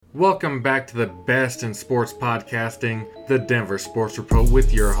Welcome back to the best in sports podcasting, the Denver Sports Report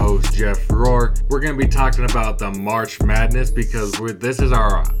with your host, Jeff Rohr. We're going to be talking about the March Madness because this is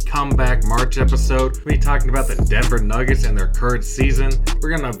our comeback March episode. We'll be talking about the Denver Nuggets and their current season.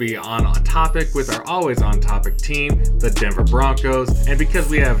 We're going to be on topic with our always on topic team, the Denver Broncos. And because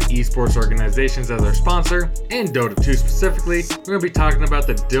we have esports organizations as our sponsor, and Dota 2 specifically, we're going to be talking about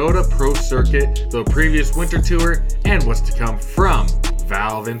the Dota Pro Circuit, the previous winter tour, and what's to come from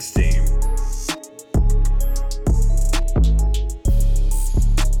Valve and Steam.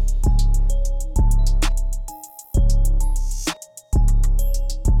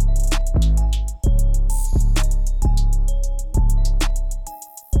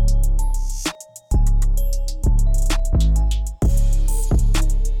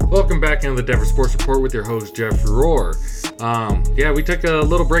 Welcome back into the Denver Sports Report with your host, Jeff Rohr. We took a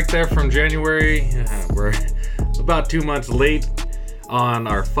little break there from January. We're about 2 months late on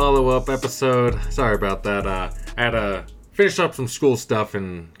our follow-up episode. Sorry about that. I had to finish up some school stuff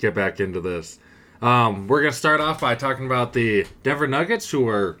and get back into this. We're going to start off by talking about the Denver Nuggets,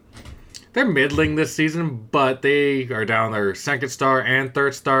 they're middling this season, but they are down their second star and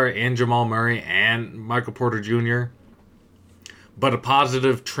third star in Jamal Murray and Michael Porter Jr. But a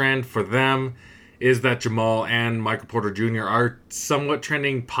positive trend for them is that Jamal and Michael Porter Jr. are somewhat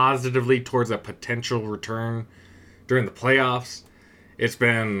trending positively towards a potential return during the playoffs. It's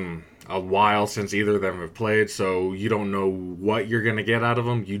been a while since either of them have played, so you don't know what you're going to get out of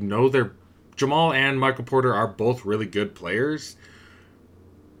them. You know Jamal and Michael Porter are both really good players,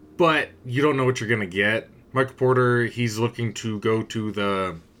 but you don't know what you're going to get. Michael Porter, he's looking to go to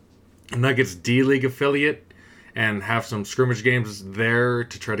the Nuggets D-League affiliate and have some scrimmage games there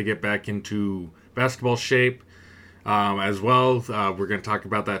to try to get back into basketball shape. As well, we're going to talk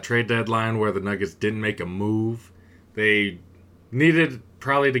about that trade deadline where the Nuggets didn't make a move. They needed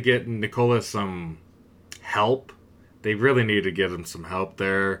probably to get Nikola some help. They really need to get him some help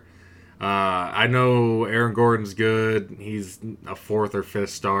there. I know Aaron Gordon's good. He's a fourth or fifth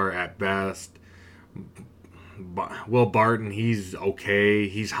star at best. Will Barton, he's okay.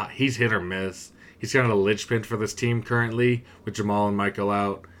 He's hit or miss. He's kind of a linchpin for this team currently with Jamal and Michael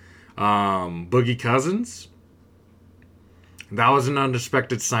out. Boogie Cousins, that was an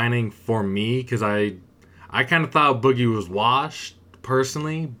unexpected signing for me because I kind of thought Boogie was washed,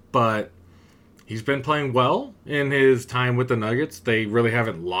 personally, but he's been playing well in his time with the Nuggets. They really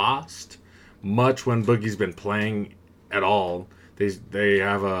haven't lost much when Boogie's been playing at all. They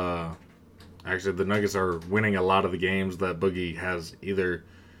have actually, the Nuggets are winning a lot of the games that Boogie has either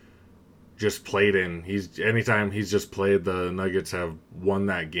just played in. Anytime he's just played, the Nuggets have won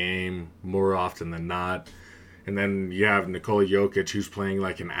that game more often than not. And then you have Nikola Jokic, who's playing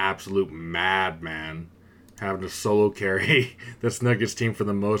like an absolute madman, having to solo carry this Nuggets team for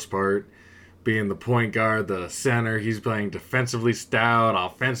the most part, being the point guard, the center. He's playing defensively stout,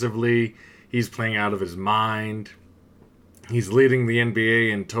 offensively. He's playing out of his mind. He's leading the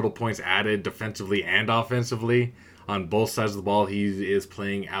NBA in total points added defensively and offensively. On both sides of the ball, he is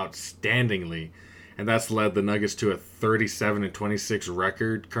playing outstandingly. And that's led the Nuggets to a 37-26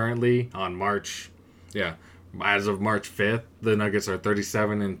 record currently on as of March 5th, the Nuggets are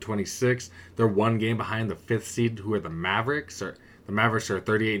 37-26. They're one game behind the fifth seed, who are the Mavericks. The Mavericks are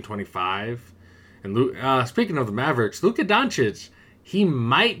 38-25. And speaking of the Mavericks, Luka Doncic, he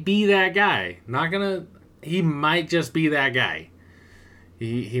might be that guy. He might just be that guy.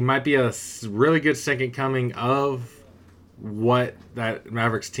 He might be a really good second coming of what that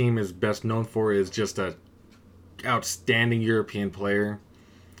Mavericks team is best known for, is just a outstanding European player.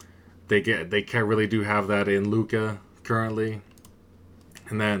 They really do have that in Luka currently.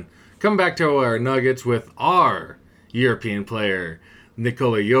 And then come back to our Nuggets with our European player,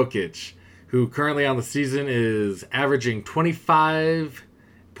 Nikola Jokic, who currently on the season is averaging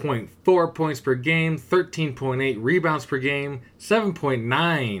 25.4 points per game, 13.8 rebounds per game,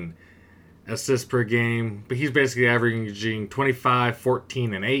 7.9 assists per game. But he's basically averaging 25,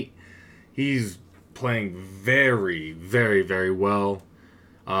 14, and 8. He's playing very, very, very well.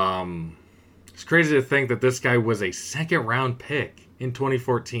 It's crazy to think that this guy was a second round pick in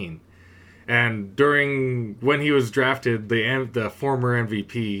 2014. And when he was drafted, the former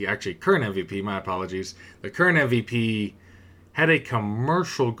MVP, actually current MVP, my apologies, the current MVP had a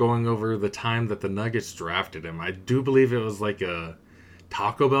commercial going over the time that the Nuggets drafted him. I do believe it was like a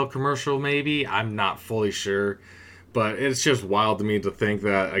Taco Bell commercial, maybe. I'm not fully sure. But it's just wild to me to think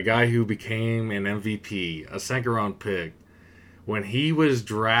that a guy who became an MVP, a second round pick, when he was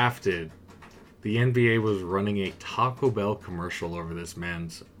drafted, the NBA was running a Taco Bell commercial over this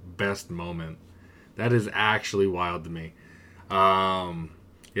man's best moment. That is actually wild to me.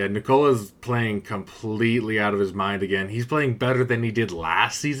 Yeah, Nicola's playing completely out of his mind again. He's playing better than he did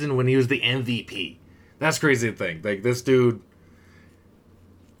last season when he was the MVP. That's crazy to think. Like, this dude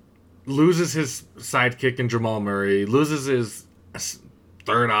loses his sidekick in Jamal Murray, loses his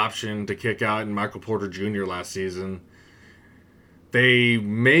third option to kick out in Michael Porter Jr. last season. They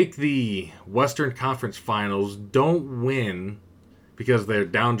make the Western Conference Finals, don't win because they're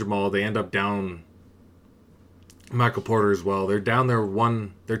down Jamal. They end up down Michael Porter as well. They're down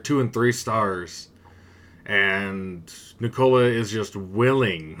they're 2 and 3 stars. And Nikola is just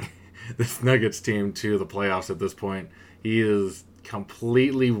willing this Nuggets team to the playoffs at this point. He is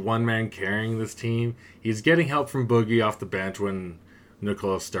completely one-man carrying this team. He's getting help from Boogie off the bench when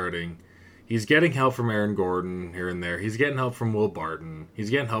Nikola's starting. He's getting help from Aaron Gordon here and there. He's getting help from Will Barton. He's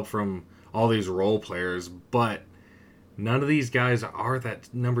getting help from all these role players, but none of these guys are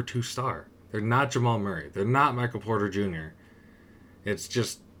that number 2 star. They're not Jamal Murray. They're not Michael Porter Jr. It's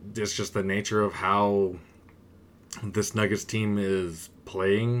just the nature of how this Nuggets team is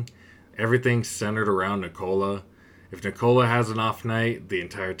playing. Everything's centered around Nikola. If Nikola has an off night, the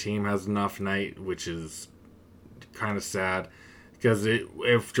entire team has an off night, which is kind of sad. Because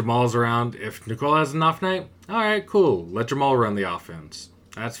if Jamal's around, if Nikola has an off night, all right, cool. Let Jamal run the offense.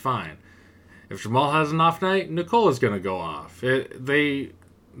 That's fine. If Jamal has an off night, Nikola's going to go off.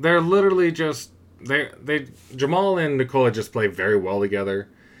 They're literally just... Jamal and Nikola just play very well together.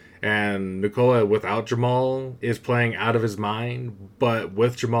 And Nikola, without Jamal, is playing out of his mind. But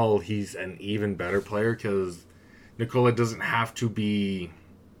with Jamal, he's an even better player because Nikola doesn't have to be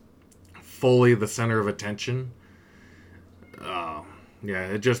fully the center of attention. Yeah,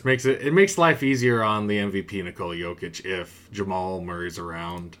 it just makes life easier on the MVP Nikola Jokic if Jamal Murray's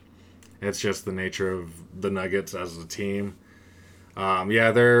around. It's just the nature of the Nuggets as a team.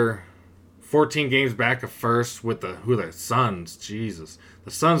 They're 14 games back of first with the Suns. Jesus. The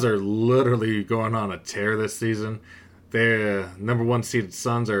Suns are literally going on a tear this season. The number 1 seeded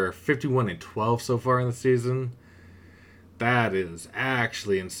Suns are 51-12 so far in the season. That is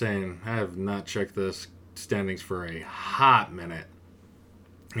actually insane. I have not checked the standings for a hot minute.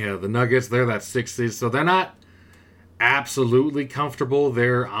 Yeah, the Nuggets, they're that 6th seed, so they're not absolutely comfortable.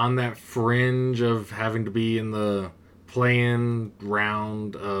 They're on that fringe of having to be in the play-in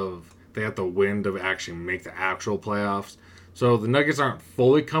round of... They have to win to actually make the actual playoffs. So the Nuggets aren't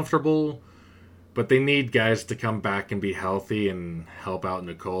fully comfortable, but they need guys to come back and be healthy and help out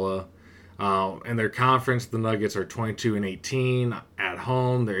Nikola. In their conference, the Nuggets are 22-18 at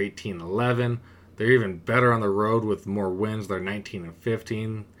home. They're 18-11. They're even better on the road with more wins. They're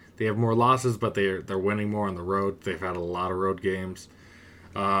 19-15. They have more losses, but they're winning more on the road. They've had a lot of road games.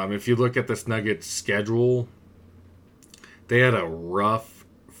 If you look at this Nuggets schedule, they had a rough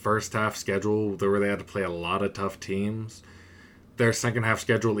first half schedule where they had to play a lot of tough teams. Their second half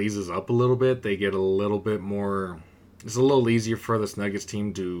schedule eases up a little bit. They get a little bit more... It's a little easier for this Nuggets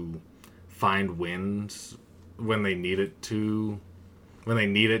team to find wins when they need it to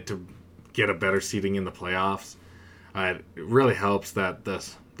get a better seeding in the playoffs. It really helps that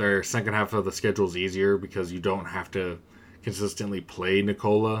their second half of the schedule is easier because you don't have to consistently play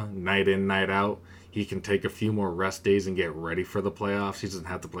Nikola night in, night out. He can take a few more rest days and get ready for the playoffs. He doesn't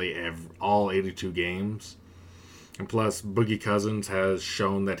have to play all 82 games. And plus, Boogie Cousins has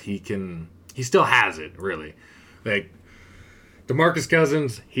shown that he still has it, really. Like, DeMarcus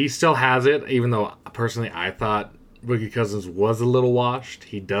Cousins, he still has it, even though personally I thought Boogie Cousins was a little washed.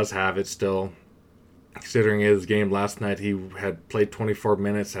 He does have it still. Considering his game last night, he had played 24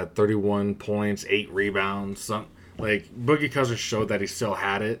 minutes, had 31 points, 8 rebounds. Boogie Cousins showed that he still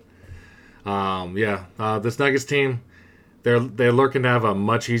had it. This Nuggets team, they're looking to have a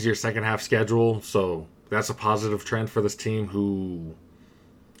much easier second half schedule, so that's a positive trend for this team who,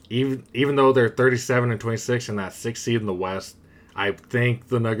 even though they're 37-26 and that 6th seed in the West, I think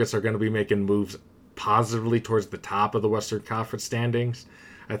the Nuggets are going to be making moves positively towards the top of the Western Conference standings.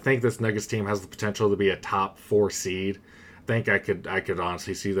 I think this Nuggets team has the potential to be a top 4 seed. I think I could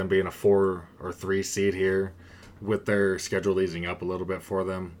honestly see them being a 4 or 3 seed here with their schedule easing up a little bit for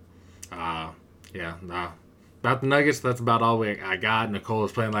them. About the Nuggets, that's about all I got.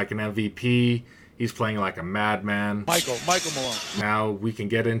 Nikola's playing like an MVP. He's playing like a madman. Michael Malone. Now we can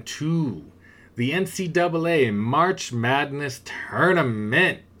get into the NCAA March Madness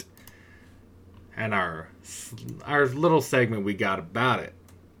Tournament and our little segment we got about it.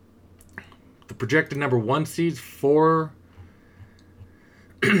 The projected number 1 seeds for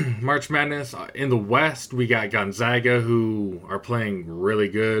March Madness. In the West, we got Gonzaga, who are playing really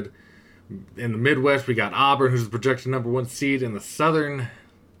good. In the Midwest, we got Auburn, who's the projected number 1 seed. In the Southern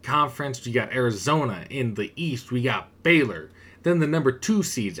Conference, we got Arizona. In the East, we got Baylor. Then the number 2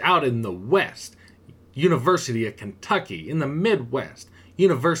 seeds out in the West, University of Kentucky. In the Midwest,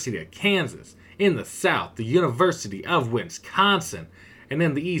 University of Kansas. In the South, the University of Wisconsin. And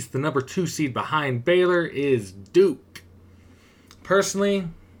in the East, the number 2 seed behind Baylor is Duke. Personally,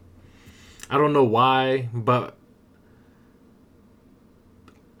 I don't know why, but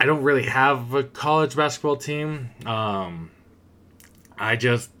I don't really have a college basketball team. I'm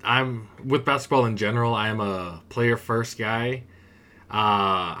with basketball in general, I'm a player first guy.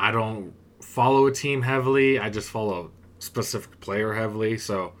 I don't follow a team heavily. I just follow a specific player heavily.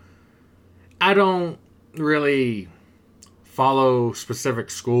 So I don't really follow specific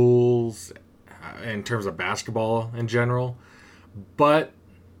schools in terms of basketball in general. But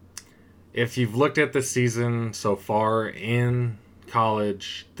if you've looked at the season so far in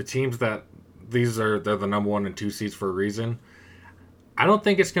college, the teams that they're the number 1 and 2 seeds for a reason. I don't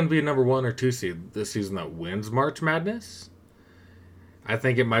think it's going to be a number 1 or 2 seed this season that wins March Madness. I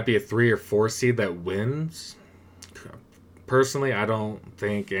think it might be a 3 or 4 seed that wins. Personally, I don't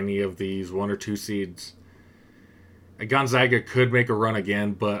think any of these 1 or 2 seeds. Gonzaga could make a run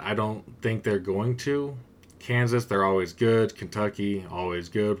again, but I don't think they're going to. Kansas, they're always good. Kentucky, always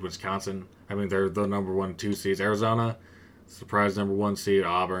good. Wisconsin, I mean, they're the number 1 and 2 seeds. Arizona, surprise number 1 seed.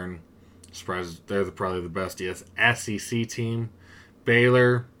 Auburn, surprise, they're probably the best SEC team.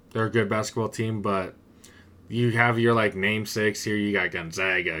 Baylor, they're a good basketball team, but you have your like namesakes here. You got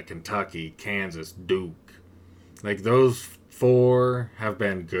Gonzaga, Kentucky, Kansas, Duke. Like those 4 have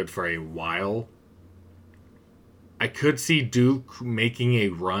been good for a while. I could see Duke making a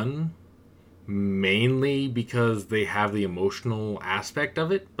run, mainly because they have the emotional aspect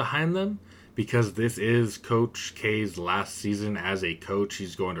of it behind them. Because this is Coach K's last season as a coach.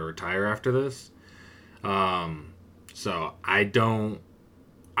 He's going to retire after this. So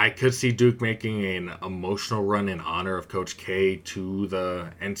I could see Duke making an emotional run in honor of Coach K to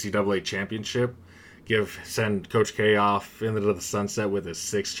the NCAA championship. Send Coach K off into the sunset with his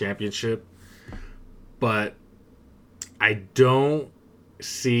 6th championship. But I don't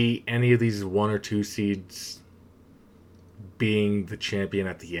see any of these 1 or 2 seeds being the champion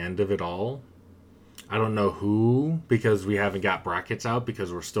at the end of it all. I don't know who, because we haven't got brackets out,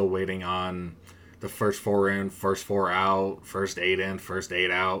 because we're still waiting on the first 4 in, first 4 out, first 8 in, first 8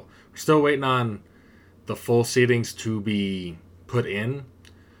 out. We're still waiting on the full seedings to be put in.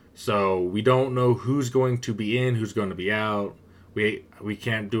 So we don't know who's going to be in, who's going to be out. We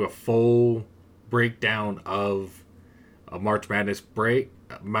can't do a full breakdown of a March Madness bracket,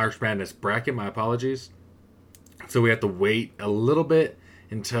 my apologies. So we have to wait a little bit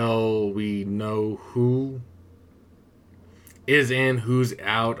until we know who is in, who's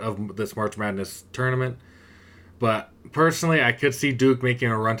out of this March Madness tournament. But personally, I could see Duke making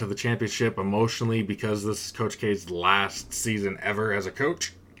a run to the championship emotionally because this is Coach K's last season ever as a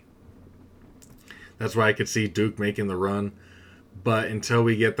coach. That's why I could see Duke making the run. But until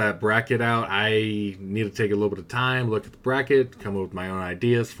we get that bracket out, I need to take a little bit of time, look at the bracket, come up with my own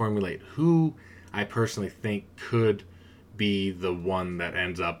ideas, formulate who I personally think could be the one that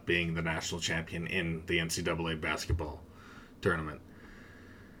ends up being the national champion in the NCAA basketball tournament.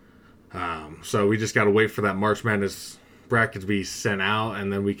 So we just got to wait for that March Madness bracket to be sent out,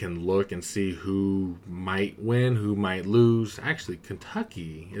 and then we can look and see who might win, who might lose. Actually,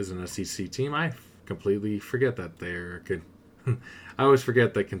 Kentucky is an SEC team. I completely forget that they're good. I always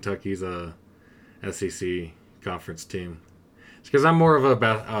forget that Kentucky's a SEC conference team. It's because I'm more of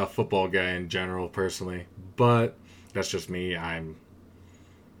a football guy in general, personally. But that's just me. I've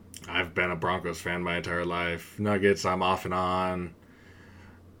been a Broncos fan my entire life. Nuggets, I'm off and on.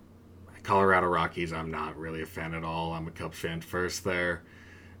 Colorado Rockies, I'm not really a fan at all. I'm a Cubs fan first there.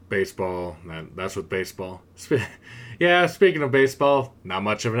 Baseball, that's with baseball. Yeah, speaking of baseball, not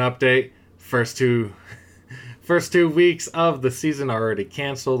much of an update. First two weeks of the season already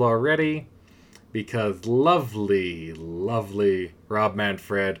canceled already because lovely Rob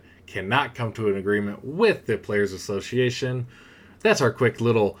Manfred cannot come to an agreement with the Players Association. That's our quick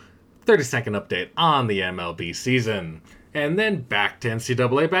little 30-second update on the MLB season. And then back to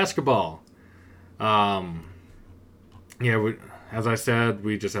NCAA basketball. As I said,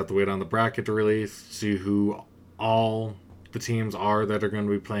 we just have to wait on the bracket to release, see who all the teams are that are going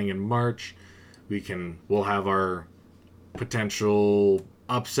to be playing in March. We'll have our potential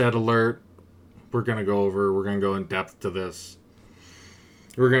upset alert. We're going to go in depth to this.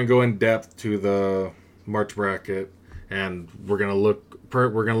 We're going to go in depth to the March bracket, and we're going to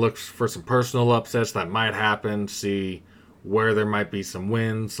look for some personal upsets that might happen, see where there might be some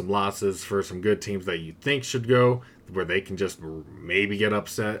wins, some losses for some good teams that you think should go, where they can just maybe get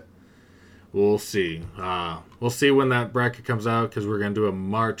upset. We'll see. We'll see when that bracket comes out because we're going to do a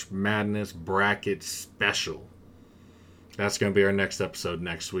March Madness bracket special. That's going to be our next episode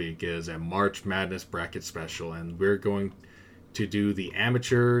next week, is a March Madness bracket special. And we're going to do the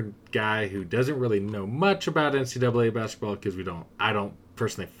amateur guy who doesn't really know much about NCAA basketball because I don't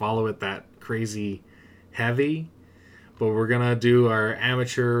personally follow it that crazy heavy. But we're going to do our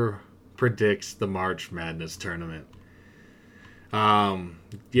amateur predicts the March Madness tournament.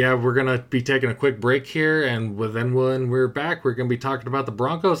 We're going to be taking a quick break here, and then when we're back, we're going to be talking about the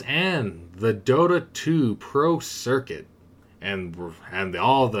Broncos and the Dota 2 Pro Circuit and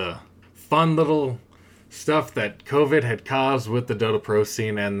all the fun little stuff that COVID had caused with the Dota Pro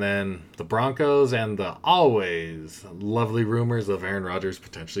scene, and then the Broncos and the always lovely rumors of Aaron Rodgers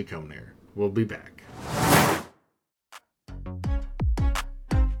potentially coming here. We'll be back.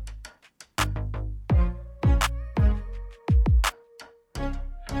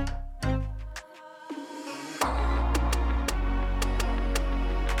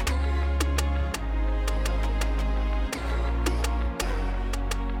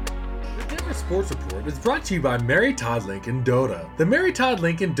 Sports Report is brought to you by Mary Todd Lincoln Dota. The Mary Todd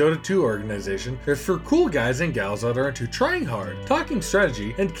Lincoln Dota 2 organization is for cool guys and gals that are into trying hard, talking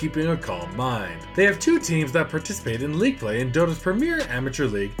strategy, and keeping a calm mind. They have 2 teams that participate in league play in Dota's premier amateur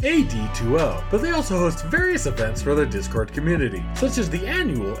league, AD2L, but they also host various events for their Discord community, such as the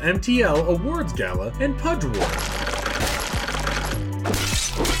annual MTL Awards Gala and Pudge Wars.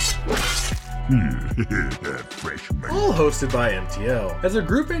 All hosted by MTL. As a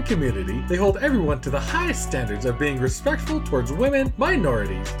group and community, they hold everyone to the highest standards of being respectful towards women,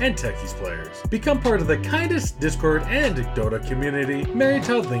 minorities, and techies players. Become part of the kindest Discord and Dota community, Mary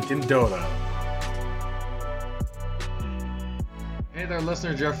Todd Lincoln Dota. Hey there,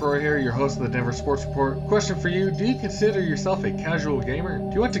 listener, Jeff Roy here, your host of the Denver Sports Report. Question for you, do you consider yourself a casual gamer?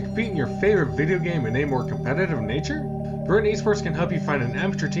 Do you want to compete in your favorite video game in a more competitive nature? Grin Esports can help you find an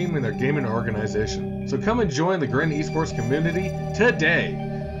amateur team in their gaming organization. So come and join the Grin Esports community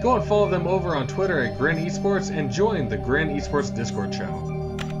today. Go and follow them over on Twitter at Grin Esports and join the Grin Esports Discord channel.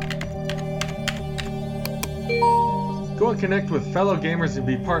 Go and connect with fellow gamers and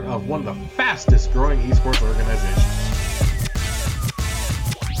be part of one of the fastest growing esports organizations.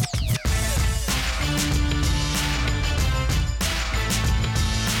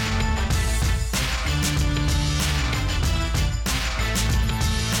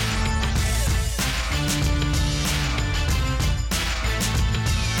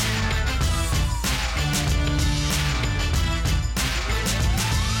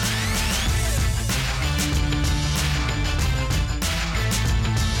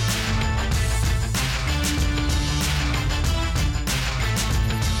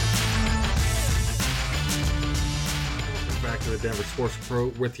 Denver Sports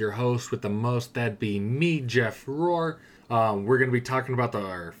Report with your host with the most, that'd be me, Jeff Rohr. We're going to be talking about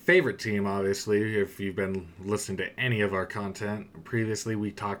our favorite team, obviously. If you've been listening to any of our content previously, we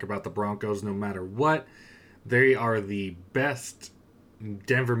talk about the Broncos no matter what. They are the best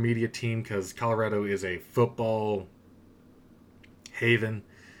Denver media team because Colorado is a football haven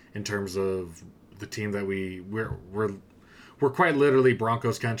in terms of the team that we're quite literally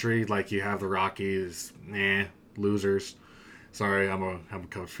Broncos country. Like, you have the Rockies, losers. Sorry, I'm a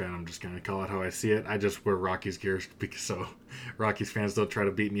Cubs fan. I'm just going to call it how I see it. I just wear Rockies gear so Rockies fans don't try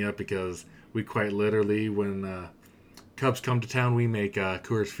to beat me up, because we quite literally, when Cubs come to town, we make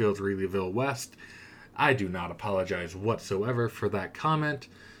Coors Field Wrigleyville West. I do not apologize whatsoever for that comment.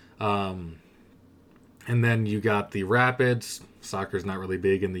 And then you got the Rapids. Soccer's not really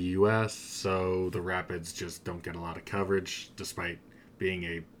big in the U.S., so the Rapids just don't get a lot of coverage despite being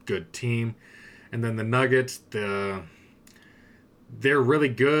a good team. And then the Nuggets, they're really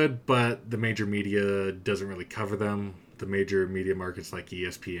good, but the major media doesn't really cover them. The major media markets like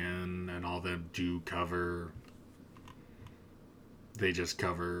ESPN and all them do cover. They just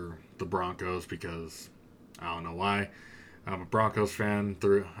cover the Broncos because I don't know why. I'm a Broncos fan.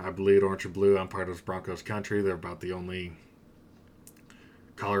 I bleed orange and blue. I'm part of Broncos country. They're about the only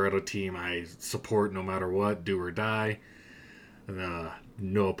Colorado team I support no matter what, do or die.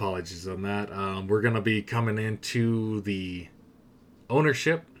 No apologies on that. We're going to be coming into the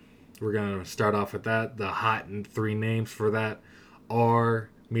ownership. We're going to start off with that. The hot 3 names for that are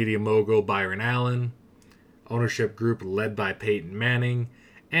media mogul Byron Allen, ownership group led by Peyton Manning,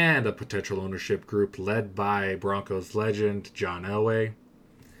 and a potential ownership group led by Broncos legend John Elway.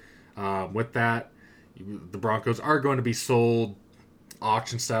 With that, the Broncos are going to be sold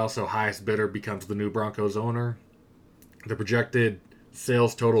auction style, so highest bidder becomes the new Broncos owner. The projected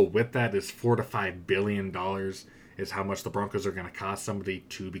sales total with that is $4 to $5 billion is how much the Broncos are going to cost somebody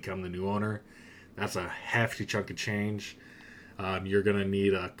to become the new owner. That's a hefty chunk of change. You're going to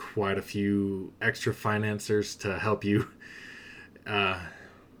need quite a few extra financiers to help you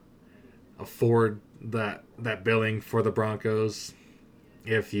afford that billing for the Broncos.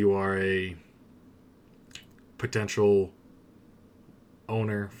 If you are a potential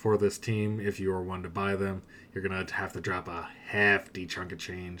owner for this team, if you are one to buy them, you're going to have to drop a hefty chunk of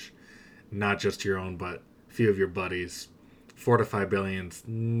change. Not just your own, but a few of your buddies. $4 to $5 billion's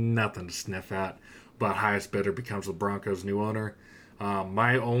nothing to sniff at, but highest bidder becomes the Broncos' new owner.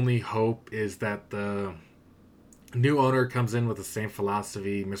 My only hope is that the new owner comes in with the same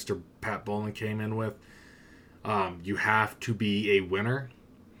philosophy Mr. Pat Bowlen came in with. You have to be a winner,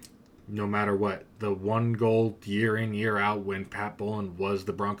 no matter what. The one goal year in, year out when Pat Bowlen was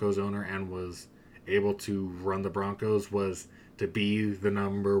the Broncos owner and was able to run the Broncos was to be the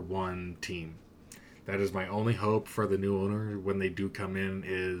number one team. That is my only hope for the new owner when they do come in,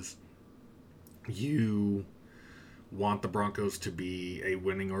 is you want the Broncos to be a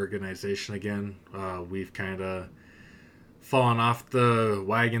winning organization again. We've kind of fallen off the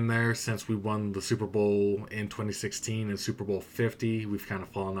wagon there since we won the Super Bowl in 2016 and Super Bowl 50. We've kind of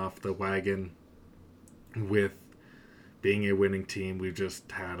fallen off the wagon with being a winning team. We've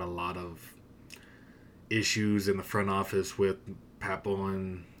just had a lot of issues in the front office with Pat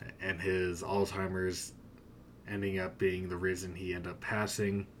Bowlen and his Alzheimer's ending up being the reason he ended up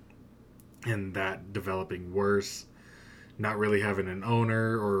passing, and that developing worse. Not really having an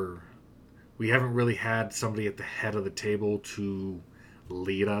owner, or we haven't really had somebody at the head of the table to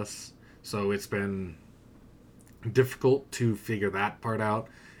lead us. So it's been difficult to figure that part out.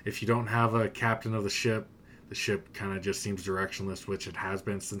 If you don't have a captain of the ship kind of just seems directionless, which it has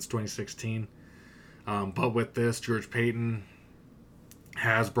been since 2016. But with this, George Paton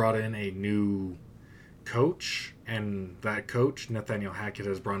has brought in a new coach, and that coach, Nathaniel Hackett,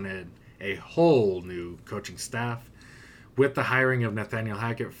 has brought in a whole new coaching staff. With the hiring of Nathaniel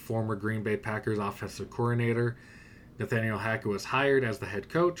Hackett, former Green Bay Packers offensive coordinator, Nathaniel Hackett was hired as the head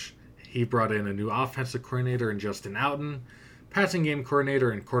coach. He brought in a new offensive coordinator in Justin Outen, passing game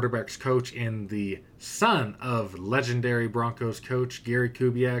coordinator and quarterbacks coach in the son of legendary Broncos coach Gary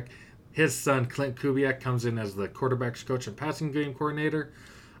Kubiak. His son, Clint Kubiak, comes in as the quarterbacks coach and passing game coordinator.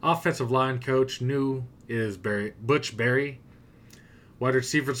 Offensive line coach, new, is Butch Berry. Wide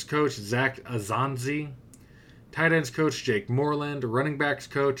receivers coach, Zach Azanzi. Tight ends coach, Jake Moreland. Running backs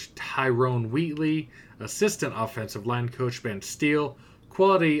coach, Tyrone Wheatley. Assistant offensive line coach, Ben Steele.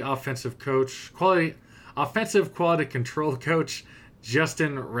 Offensive quality control coach,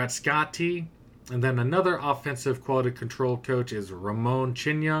 Justin Ratscati. And then another offensive quality control coach is Ramon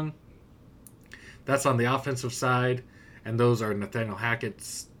Chinyoung. That's on the offensive side, and those are Nathaniel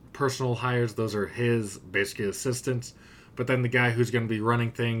Hackett's personal hires. Those are his, basically, assistants. But then the guy who's going to be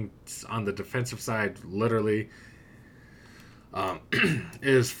running things on the defensive side, literally,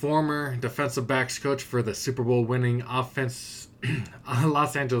 is former defensive backs coach for the Super Bowl winning offense,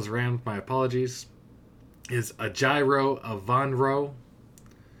 Los Angeles Rams, my apologies, is Ajiro Avanro.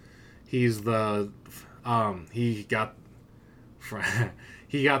 He's the, he got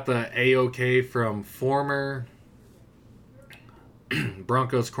the AOK from former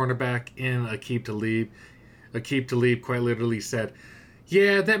Broncos cornerback in Aqib Talib. Aqib Talib quite literally said,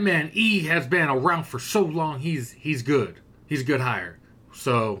 "Yeah, that man E has been around for so long. He's good. He's a good hire."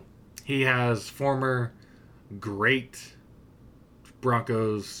 So he has former great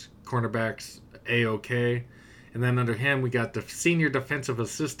Broncos cornerbacks AOK, and then under him we got the senior defensive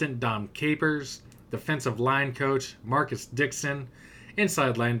assistant Dom Capers, defensive line coach Marcus Dixon,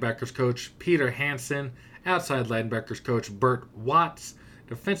 inside linebackers coach Peter Hansen, outside linebackers coach Burt Watts,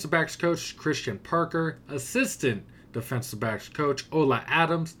 defensive backs coach Christian Parker, assistant defensive backs coach Ola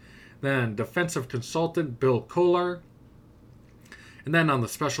Adams, then defensive consultant Bill Kolar. And then on the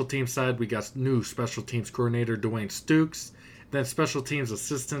special teams side, we got new special teams coordinator Dwayne Stukes, then special teams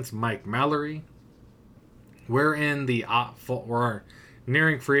assistants Mike Mallory. We're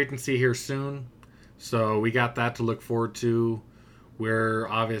nearing free agency here soon, so we got that to look forward to. We're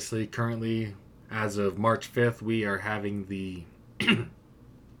obviously currently, as of March 5th, we are having the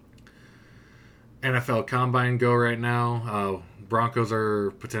NFL Combine go right now. Broncos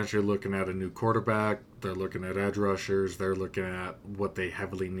are potentially looking at a new quarterback. They're looking at edge rushers. They're looking at what they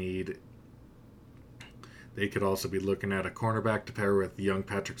heavily need. They could also be looking at a cornerback to pair with young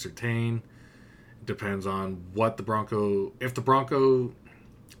Patrick Surtain. Depends on what the Broncos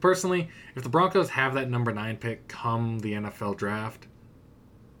have that number 9 pick come the NFL draft,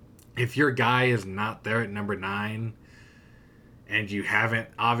 if your guy is not there at number 9 and you haven't,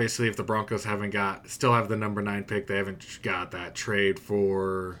 obviously, if the Broncos still have the number 9 pick, they haven't got that trade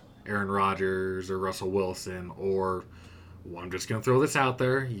for Aaron Rodgers or Russell Wilson, or, well, I'm just going to throw this out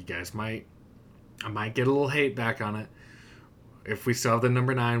there. You guys I might get a little hate back on it. If we still have the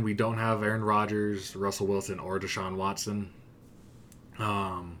number 9, we don't have Aaron Rodgers, Russell Wilson, or Deshaun Watson.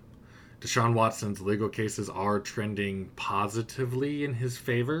 Deshaun Watson's legal cases are trending positively in his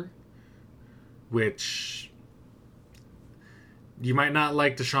favor, which you might not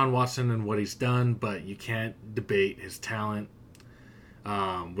like Deshaun Watson and what he's done, but you can't debate his talent.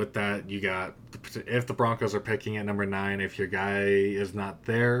 With that, you got, if the Broncos are picking at number 9, if your guy is not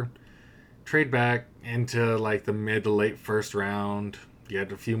there, trade back into like the mid to late first round. You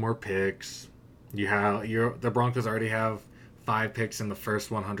had a few more picks. The Broncos already have 5 picks in the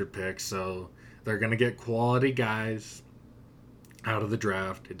first 100 picks, so they're going to get quality guys out of the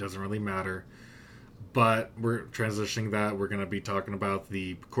draft. It doesn't really matter. But we're transitioning that. We're going to be talking about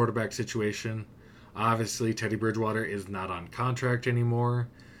the quarterback situation. Obviously, Teddy Bridgewater is not on contract anymore.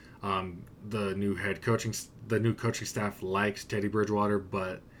 The new coaching staff likes Teddy Bridgewater,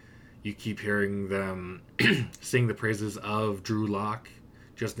 but you keep hearing them sing the praises of Drew Lock.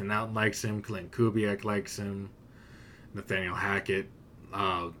 Justin Allen likes him. Clint Kubiak likes him. Nathaniel Hackett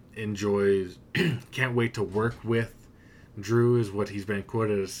can't wait to work with Drew, is what he's been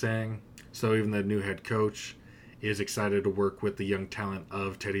quoted as saying. So even the new head coach is excited to work with the young talent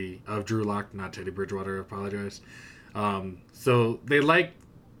of Drew Lock, not Teddy Bridgewater. I apologize. So they like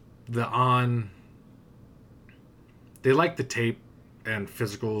the tape and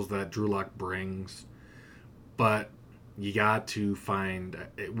physicals that Drew Lock brings, but you got to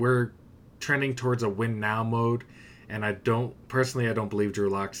we're trending towards a win now mode, and I don't believe Drew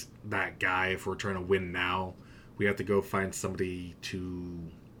Lock's that guy. If we're trying to win now, we have to go find somebody to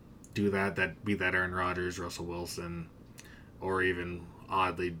do that be that Aaron Rodgers, Russell Wilson, or even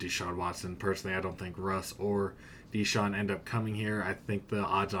oddly Deshaun Watson. Personally, I don't think Russ or Deshaun end up coming here. I think the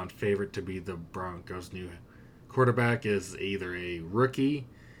odds-on favorite to be the Broncos' new quarterback is either a rookie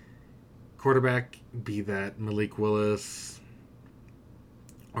quarterback, be that Malik Willis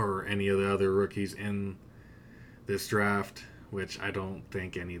or any of the other rookies in this draft, which I don't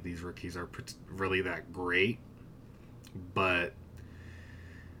think any of these rookies are really that great. But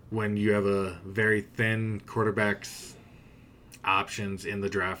when you have a very thin quarterbacks options in the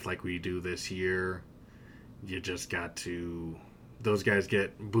draft like we do this year, you just got to, those guys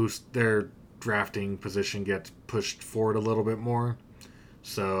their drafting position gets pushed forward a little bit more.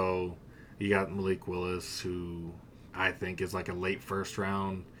 So you got Malik Willis, who I think is like a late first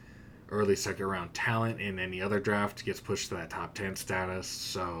round, early second round talent in any other draft, gets pushed to that top 10 status.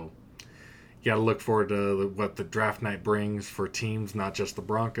 So you got to look forward to what the draft night brings for teams, not just the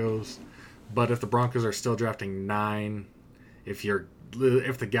Broncos. But if the Broncos are still drafting 9, if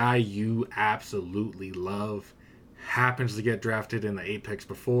the guy you absolutely love happens to get drafted in the 8 picks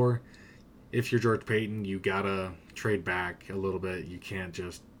before, if you're George Payton, you got to trade back a little bit. You can't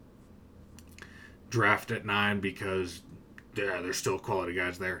just draft at 9 because there's still quality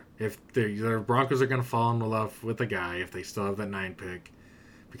guys there. If the Broncos are going to fall in love with the guy, if they still have that 9 pick,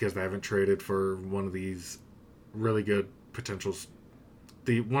 because they haven't traded for one of these really good potentials,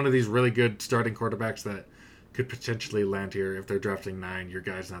 one of these really good starting quarterbacks that could potentially land here. If they're drafting 9, your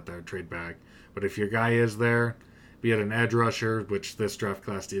guy's not there, trade back. But if your guy is there, be it an edge rusher, which this draft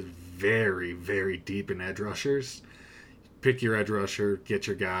class is very, very deep in edge rushers, pick your edge rusher, get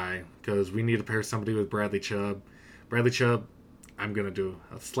your guy, because we need to pair somebody with Bradley Chubb. Bradley Chubb, I'm going to do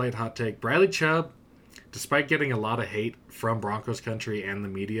a slight hot take. Bradley Chubb, despite getting a lot of hate from Broncos country and the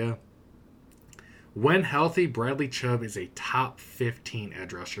media, when healthy, Bradley Chubb is a top 15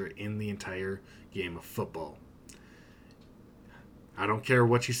 edge rusher in the entire game of football. I don't care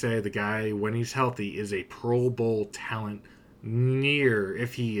what you say, the guy, when he's healthy, is a Pro Bowl talent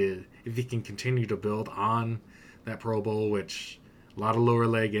if he can continue to build on that Pro Bowl, which a lot of lower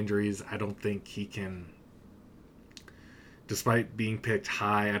leg injuries. I don't think he can, despite being picked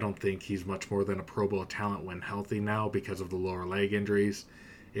high, I don't think he's much more than a Pro Bowl talent when healthy now because of the lower leg injuries.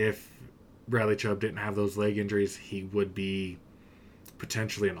 If Bradley Chubb didn't have those leg injuries, he would be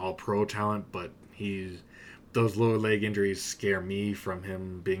potentially an all-pro talent, but those lower leg injuries scare me from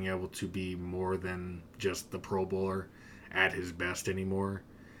him being able to be more than just the Pro Bowler at his best anymore.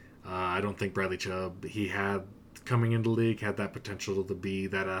 I don't think Bradley Chubb, coming into the league, had that potential to be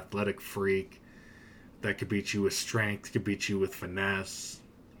that athletic freak that could beat you with strength, could beat you with finesse,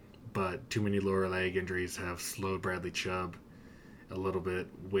 but too many lower leg injuries have slowed Bradley Chubb a little bit,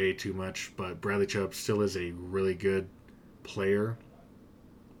 way too much. But Bradley Chubb still is a really good player,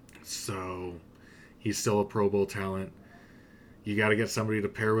 so he's still a Pro Bowl talent. You got to get somebody to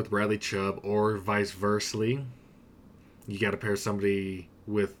pair with Bradley Chubb, or vice versa. You got to pair somebody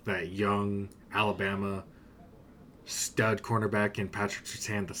with that young Alabama stud cornerback in Patrick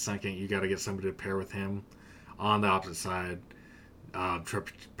Surtain the second. You got to get somebody to pair with him. On the opposite side,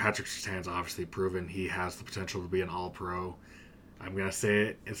 Patrick Surtain's obviously proven he has the potential to be an All-Pro. I'm gonna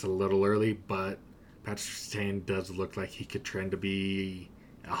say it's a little early, but Patrick Surtain does look like he could trend to be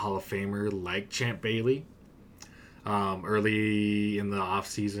a Hall of Famer like Champ Bailey. Early in the off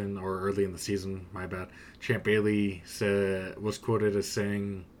season, or early in the season, my bad. Champ Bailey was quoted as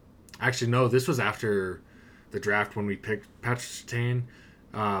saying, actually no, this was after the draft when we picked Patrick Surtain.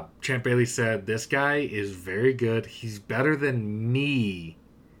 Champ Bailey said, "This guy is very good. He's better than me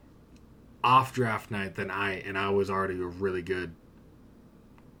off draft night than and I was already a really good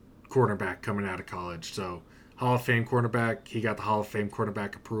cornerback coming out of college." So Hall of Fame cornerback. He got the Hall of Fame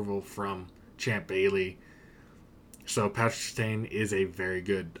cornerback approval from Champ Bailey. So Patrick Surtain is a very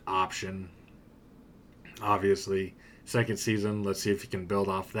good option. Obviously, second season. Let's see if he can build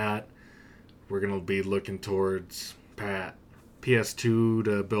off that. We're going to be looking towards PS2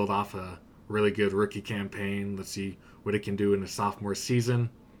 to build off a really good rookie campaign. Let's see what it can do in a sophomore season.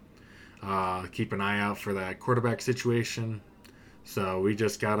 Keep an eye out for that quarterback situation. So we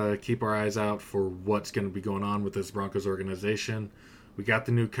just got to keep our eyes out for what's going to be going on with this Broncos organization. We got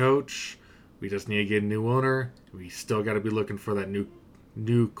the new coach. We just need to get a new owner. We still got to be looking for that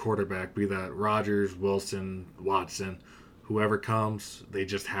new quarterback, be that Rodgers, Wilson, Watson, whoever comes. They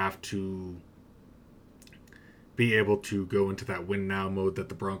just have to be able to go into that win now mode that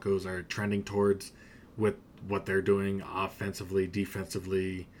the Broncos are trending towards with what they're doing offensively,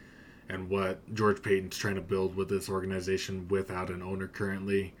 defensively, and what George Paton's trying to build with this organization without an owner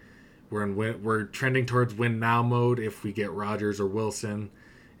currently. We're trending towards win now mode. If we get Rodgers or Wilson,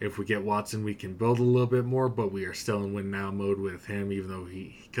 if we get Watson, we can build a little bit more, but we are still in win now mode with him, even though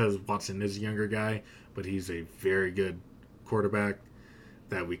because Watson is a younger guy, but he's a very good quarterback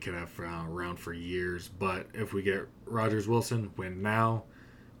that we could have around for years. But if we get Rodgers, Wilson, win now.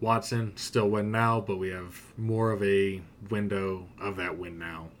 Watson, still win now, but we have more of a window of that win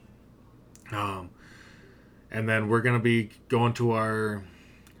now. And then we're going to be going to our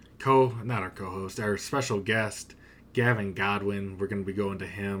our special guest, Gavin Godwin. We're going to be going to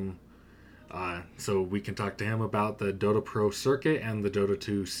him so we can talk to him about the Dota Pro circuit and the Dota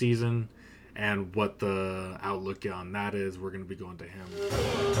 2 season and what the outlook on that is. We're going to be going to him.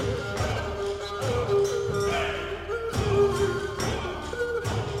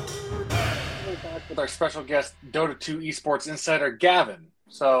 We're back with our special guest, Dota 2 Esports Insider, Gavin.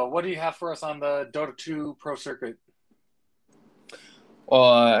 So what do you have for us on the Dota 2 Pro circuit?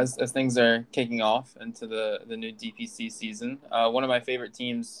 Well, as things are kicking off into the new DPC season, one of my favorite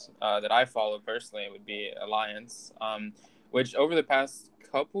teams that I follow personally would be Alliance, which over the past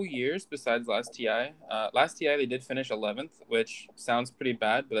couple years, besides last TI they did finish 11th, which sounds pretty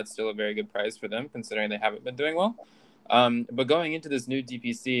bad, but that's still a very good prize for them considering they haven't been doing well. But going into this new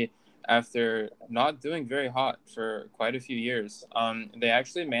DPC, after not doing very hot for quite a few years, they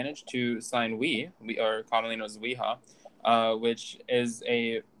actually managed to sign we or commonly known as Weehaw, which is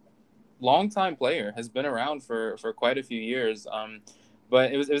a long-time player, has been around for quite a few years.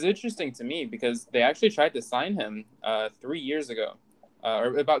 But it was interesting to me because they actually tried to sign him 3 years ago,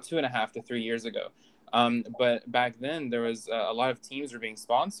 or about 2.5 to 3 years ago. But back then there was a lot of teams were being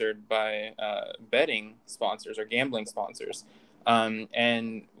sponsored by betting sponsors or gambling sponsors.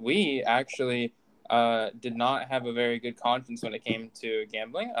 And we actually did not have a very good conscience when it came to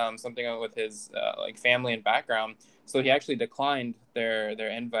gambling, something with his family and background. So he actually declined their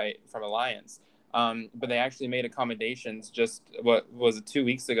invite from Alliance. But they actually made accommodations just, 2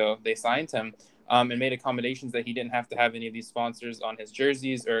 weeks ago, they signed him and made accommodations that he didn't have to have any of these sponsors on his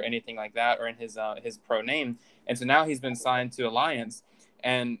jerseys or anything like that, or in his pro name. And so now he's been signed to Alliance,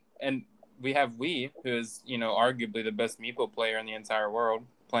 and we have who is, arguably the best Meepo player in the entire world,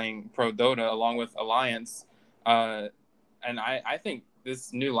 playing Pro Dota along with Alliance. And I think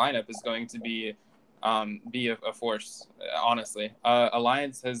this new lineup is going to be a force, honestly.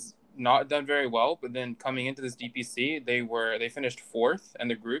 Alliance has not done very well, but then coming into this DPC, they finished 4th in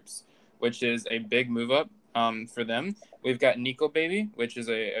the groups, which is a big move up for them. We've got Nico Baby, which is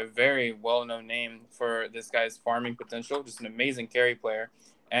a very well-known name for this guy's farming potential, just an amazing carry player.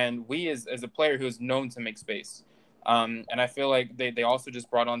 And we is a player who is known to make space. And I feel like they also just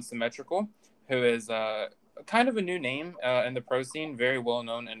brought on Symmetrical, who is kind of a new name in the pro scene, very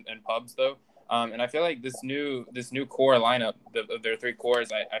well-known in pubs, though. And I feel like this new core lineup of their 3 cores,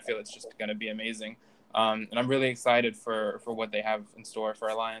 I feel it's just going to be amazing. And I'm really excited for what they have in store for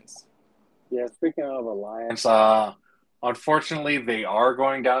Alliance. Yeah, speaking of Alliance, Unfortunately, they are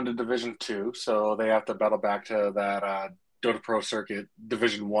going down to Division Two, so they have to battle back to that Dota Pro circuit,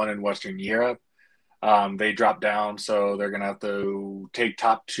 Division One in Western Europe. They dropped down, so they're gonna have to take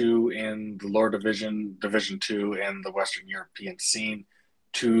top two in the lower division, Division Two, in the Western European scene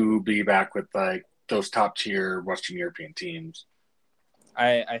to be back with like those top tier Western European teams.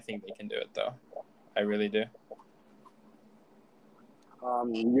 I think they can do it though. I really do.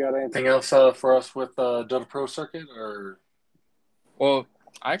 You got anything else for us with Dota Pro circuit or? Well,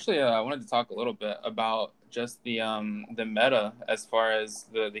 actually, I wanted to talk a little bit about just the meta as far as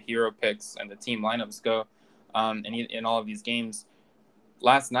the hero picks and the team lineups go, in all of these games.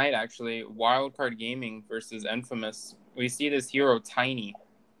 Last night, actually, Wildcard Gaming versus Infamous. We see this hero Tiny.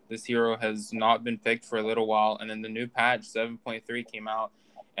 This hero has not been picked for a little while, and then the new patch 7.3 came out,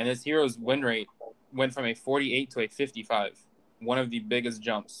 and this hero's win rate went from a 48 to a 55. One of the biggest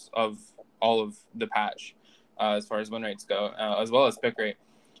jumps of all of the patch, as far as win rates go, as well as pick rate.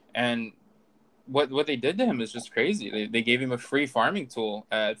 And what they did to him is just crazy. They gave him a free farming tool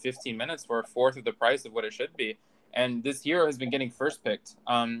at 15 minutes for a fourth of the price of what it should be. And this hero has been getting first picked.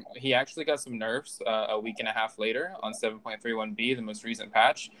 He actually got some nerfs a week and a half later on 7.31b, the most recent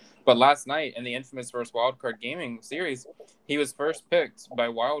patch. But last night in the Infamous vs. Wildcard Gaming series, he was first picked by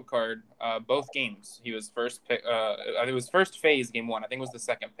Wildcard both games. He was first pick. It was first phase game one. I think it was the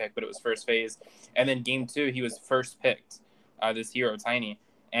second pick, but it was first phase. And then game two, he was first picked. This hero Tiny,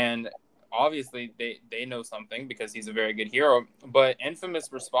 and obviously they know something because he's a very good hero, but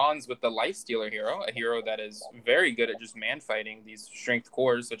Infamous responds with the Life Stealer hero, a hero that is very good at just man fighting these strength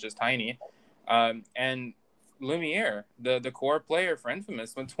cores such as Tiny, and Lumiere, the core player for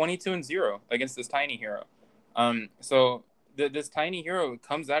Infamous, went 22-0 against this Tiny hero. So this Tiny hero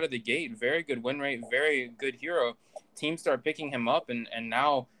comes out of the gate, very good win rate, very good hero. Teams start picking him up, and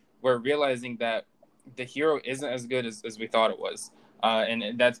now we're realizing that the hero isn't as good as we thought it was.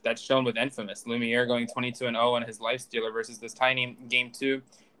 And that's shown with Infamous. Lumiere going 22-0 on his Life Stealer versus this Tiny game two.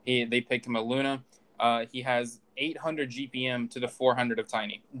 They picked him a Luna. He has 800 GPM to the 400 of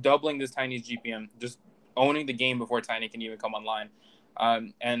Tiny, doubling this Tiny's GPM, just owning the game before Tiny can even come online.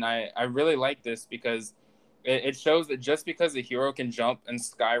 And I really like this because it shows that just because a hero can jump and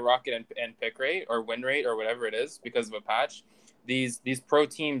skyrocket and pick rate or win rate or whatever it is because of a patch, these pro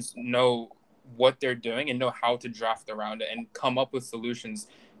teams know what they're doing and know how to draft around it and come up with solutions.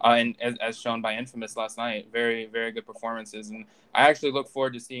 And as shown by Infamous last night, very, very good performances. And I actually look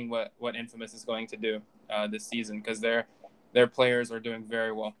forward to seeing what Infamous is going to do this season because their players are doing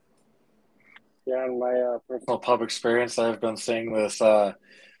very well. Yeah, in my personal pub experience, I've been seeing this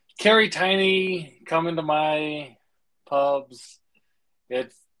Carry Tiny come into my pubs.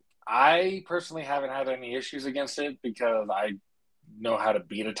 I personally haven't had any issues against it because I know how to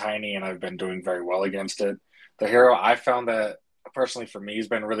beat a Tiny and I've been doing very well against it. The hero I found that personally for me has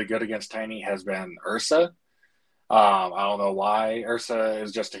been really good against Tiny has been Ursa. I don't know why. Ursa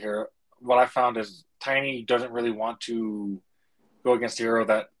is just a hero. What I found is Tiny doesn't really want to go against a hero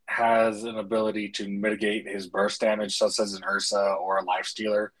that has an ability to mitigate his burst damage, such as an Ursa or a Life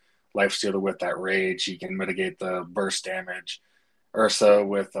Stealer. Life Stealer with that rage, he can mitigate the burst damage. Ursa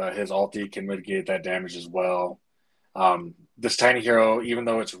with his ulti can mitigate that damage as well. This Tiny hero, even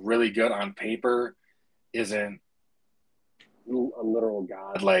though it's really good on paper, isn't a literal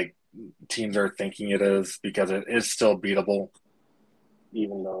god like teams are thinking it is because it is still beatable,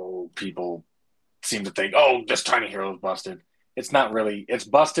 even though people seem to think, oh, this Tiny hero is busted. It's not really, it's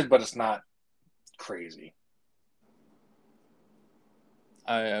busted, but it's not crazy.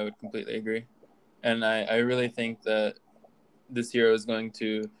 I would completely agree. And I really think that this hero is going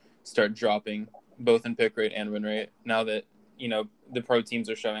to start dropping both in pick rate and win rate now that, the pro teams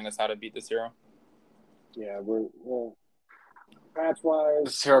are showing us how to beat this hero. Yeah, patch-wise,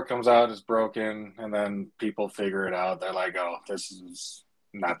 this hero comes out, it's broken, and then people figure it out. They're like, oh, this is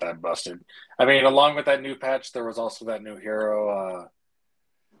not that busted. I mean, along with that new patch, there was also that new hero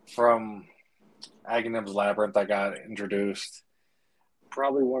from Aghanim's Labyrinth that got introduced.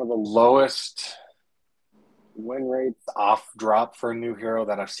 Probably one of the lowest win rates off drop for a new hero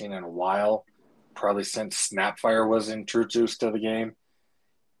that I've seen in a while, probably since Snapfire was introduced to the game.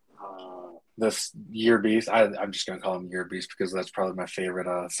 This Year Beast, I'm just going to call him Year Beast because that's probably my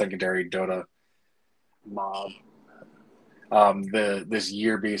favorite secondary Dota mob. This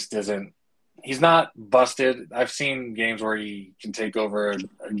Year Beast he's not busted. I've seen games where he can take over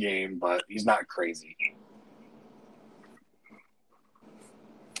a game, but he's not crazy.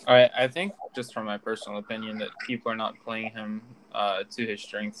 All right, I think just from my personal opinion that people are not playing him to his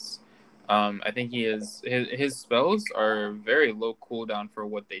strengths. I think his spells are very low cooldown for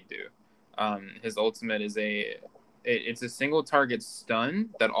what they do. His ultimate is a it's a single target stun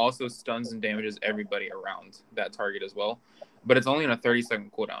that also stuns and damages everybody around that target as well. But it's only on a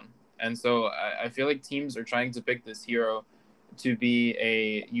 30-second cooldown. And so I feel like teams are trying to pick this hero to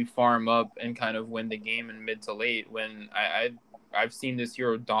be you farm up and kind of win the game in mid to late, when I've seen this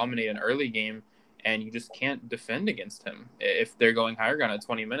hero dominate an early game and you just can't defend against him if they're going higher ground at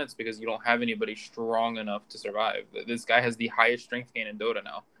 20 minutes because you don't have anybody strong enough to survive. This guy has the highest strength gain in Dota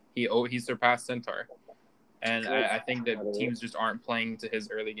now. He surpassed Centaur. And I think that teams just aren't playing to his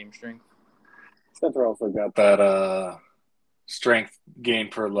early game strength. Centaur also got that strength gain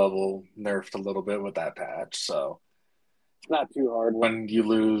per level nerfed a little bit with that patch, so it's not too hard when you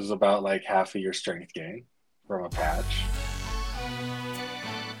lose about like half of your strength gain from a patch.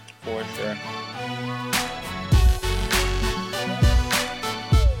 For sure.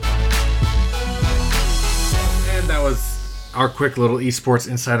 And that was our quick little Esports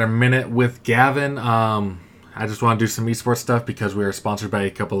Insider Minute with Gavin. I just want to do some esports stuff because we are sponsored by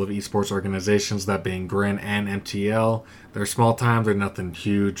a couple of esports organizations, that being Grin and MTL. They're small time, they're nothing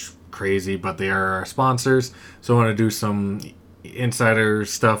huge, crazy, but they are our sponsors. So I want to do some insider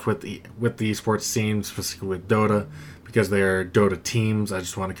stuff with the esports scene, specifically with Dota, because they're Dota teams. I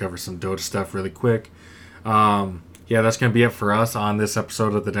just want to cover some Dota stuff really quick. Yeah, that's going to be it for us on this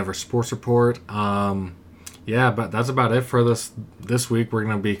episode of the Denver Sports Report. Yeah, but that's about it for this week. We're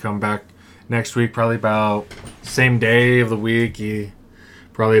going to be coming back next week, probably about same day of the week.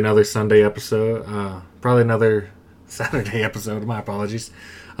 Probably another Sunday episode. Probably another Saturday episode. My apologies.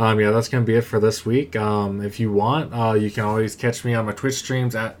 Yeah, that's going to be it for this week. If you want, you can always catch me on my Twitch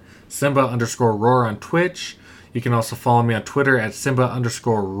streams at Simba_Roar on Twitch. You can also follow me on Twitter at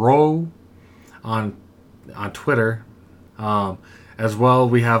Simba_Ro on Twitter. As well,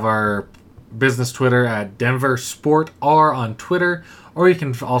 we have our business Twitter at Denver Sport R on Twitter, or you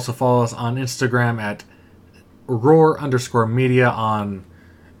can also follow us on Instagram at Roar_media.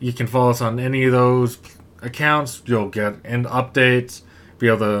 You can follow us on any of those accounts. You'll get updates, be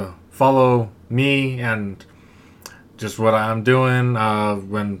able to follow me and just what I'm doing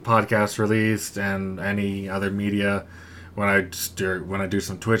when podcasts released and any other media. When I do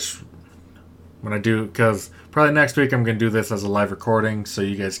some Twitch, because probably next week I'm gonna do this as a live recording, so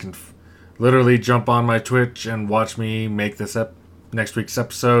you guys can literally jump on my Twitch and watch me make this next week's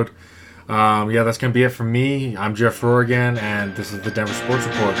episode. Yeah, that's going to be it from me. I'm Jeff Rohr again, and this is the Denver Sports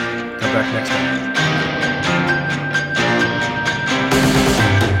Report. Come back next time.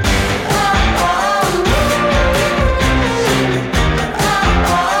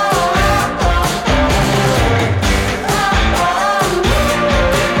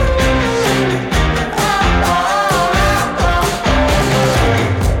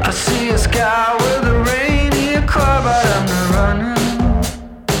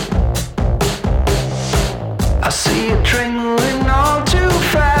 I see a train